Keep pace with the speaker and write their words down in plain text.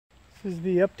This is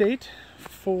the update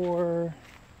for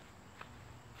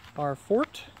our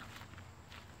fort.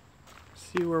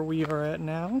 See where we are at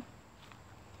now.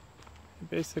 We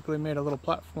basically made a little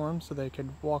platform so they could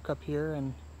walk up here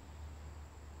and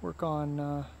work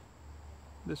on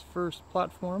this first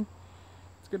platform.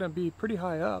 It's going to be pretty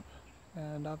high up,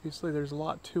 and obviously there's a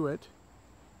lot to it,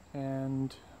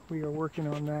 and we are working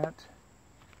on that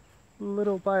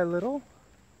little by little.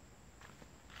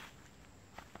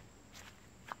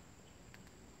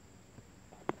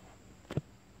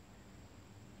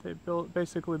 They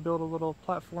basically built a little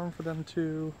platform for them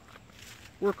to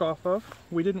work off of.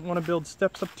 We didn't want to build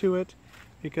steps up to it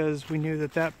because we knew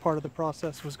that that part of the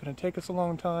process was going to take us a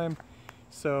long time.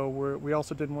 So we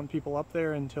also didn't want people up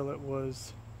there until it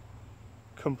was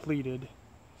completed.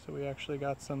 So we actually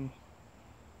got some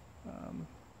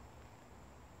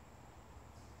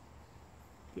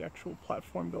the actual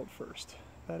platform built first.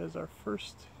 That is our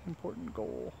first important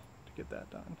goal, to get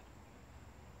that done.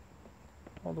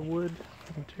 All the wood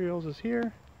materials is here.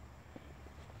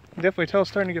 You can definitely tell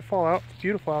it's starting to get fall out. It's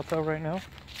beautiful out though right now.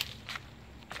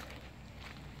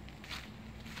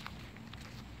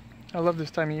 I love this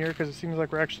time of year because it seems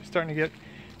like we're actually starting to get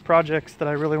projects that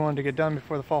I really wanted to get done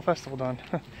before the fall festival done.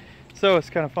 So it's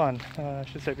kind of fun, I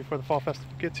should say, before the fall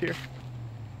festival gets here.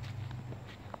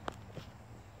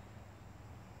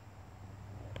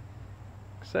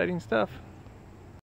 Exciting stuff.